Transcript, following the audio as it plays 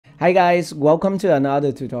Hi guys, welcome to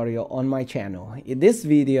another tutorial on my channel. In this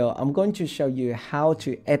video, I'm going to show you how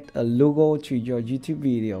to add a logo to your YouTube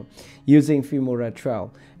video using Filmora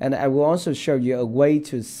 12. And I will also show you a way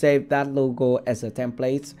to save that logo as a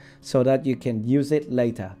template so that you can use it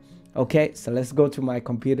later. Okay, so let's go to my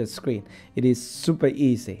computer screen. It is super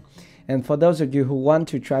easy. And for those of you who want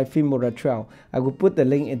to try Filmora 12, I will put the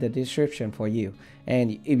link in the description for you.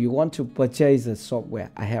 And if you want to purchase the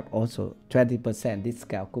software, I have also 20%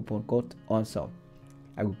 discount coupon code also.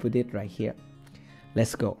 I will put it right here.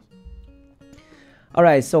 Let's go.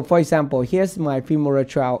 Alright, so for example, here's my Filmora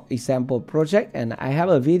 12 example project, and I have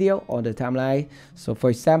a video on the timeline. So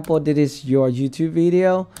for example, this is your YouTube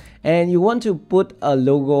video, and you want to put a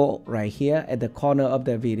logo right here at the corner of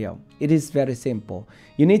the video. It is very simple.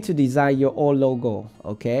 You need to design your own logo,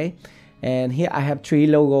 okay? And here I have 3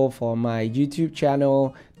 logos for my YouTube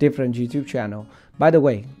channel, different YouTube channel. By the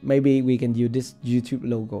way, maybe we can use this YouTube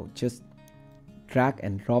logo. Just drag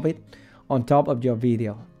and drop it on top of your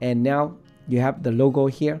video. And now you have the logo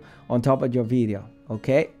here on top of your video,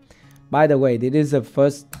 okay? By the way, this is the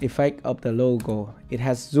first effect of the logo. It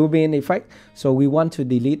has zoom in effect, so we want to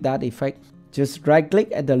delete that effect. Just right click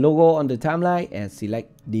at the logo on the timeline and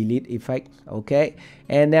select delete effect, okay?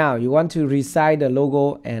 And now you want to resize the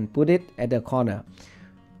logo and put it at the corner.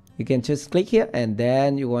 You can just click here, and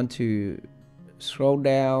then you want to scroll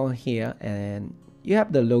down here and you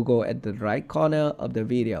have the logo at the right corner of the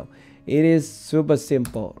video. It is super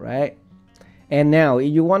simple, right? And now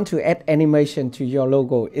if you want to add animation to your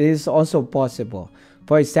logo, it is also possible.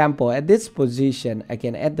 For example, at this position, I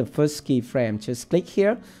can add the first keyframe. Just click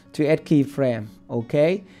here to add keyframe,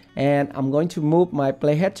 okay? And I'm going to move my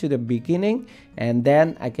playhead to the beginning, and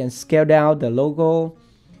then I can scale down the logo.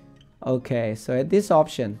 Okay, so at this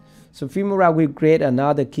option, so Filmora will create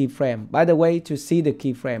another keyframe. By the way, to see the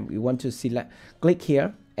keyframe, we want to select, click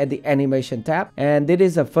here at the animation tab, and this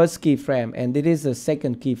is the first keyframe, and this is the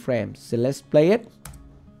second keyframe. So let's play it.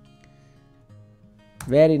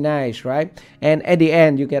 Very nice, right? And at the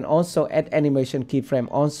end, you can also add animation keyframe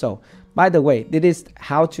also. By the way, this is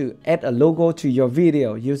how to add a logo to your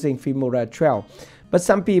video using Filmora 12. But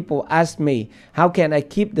some people ask me, how can I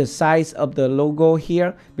keep the size of the logo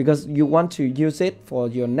here? Because you want to use it for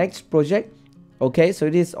your next project. Okay, so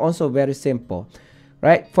it is also very simple,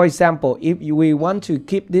 right? For example, if we want to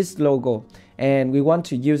keep this logo and we want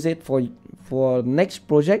to use it for next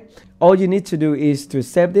project, all you need to do is to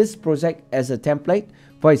save this project as a template.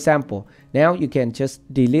 For example, now you can just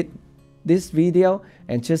delete this video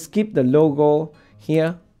and just keep the logo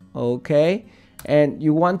here, okay? And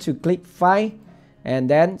you want to click File and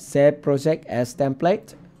then Save Project as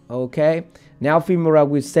Template, okay? Now Filmora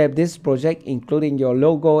will save this project including your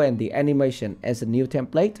logo and the animation as a new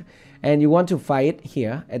template, and you want to find it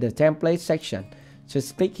here at the template section.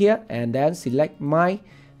 Just click here and then select My,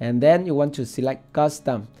 and then you want to select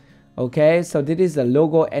Custom. Okay, so this is the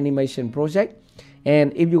logo animation project,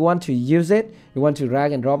 and if you want to use it, you want to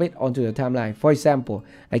drag and drop it onto the timeline. For example,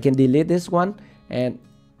 I can delete this one, and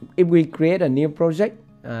if we create a new project,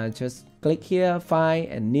 just click here, File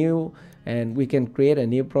and New, and we can create a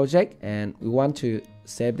new project, and we want to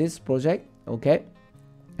save this project, okay?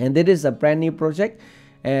 And this is a brand new project,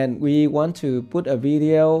 and we want to put a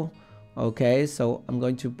video, okay? So I'm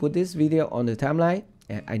going to put this video on the timeline,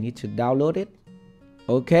 and I need to download it.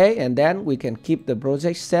 Okay, and then we can keep the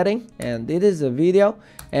project setting, and this is a video,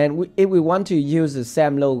 and if we want to use the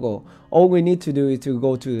same logo, all we need to do is to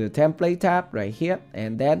go to the template tab right here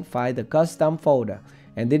and then find the custom folder,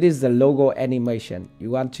 and this is the logo animation. You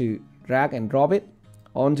want to drag and drop it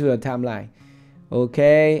onto the timeline,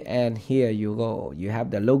 okay? And here you go, you have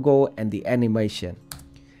the logo and the animation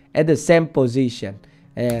at the same position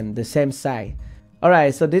and the same size.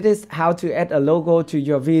 Alright, so this is how to add a logo to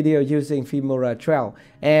your video using Filmora 12.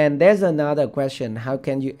 And there's another question, how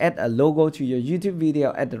can you add a logo to your YouTube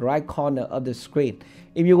video at the right corner of the screen?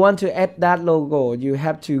 If you want to add that logo, you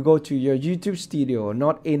have to go to your YouTube studio,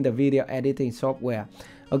 not in the video editing software.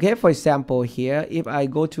 Okay, for example here, if I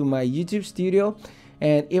go to my YouTube studio,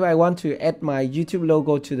 and if I want to add my YouTube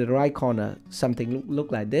logo to the right corner, something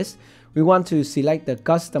look like this, we want to select the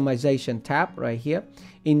customization tab right here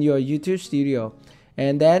in your YouTube studio,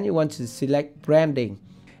 and then you want to select branding,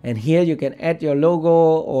 and here you can add your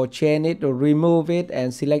logo or change it or remove it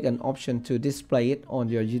and select an option to display it on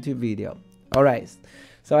your YouTube video. Alright,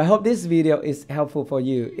 so I hope this video is helpful for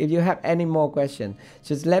you. If you have any more questions,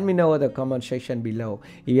 just let me know in the comment section below.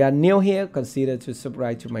 If you are new here, consider to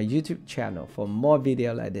subscribe to my YouTube channel for more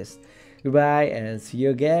videos like this. Goodbye and see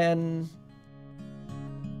you again.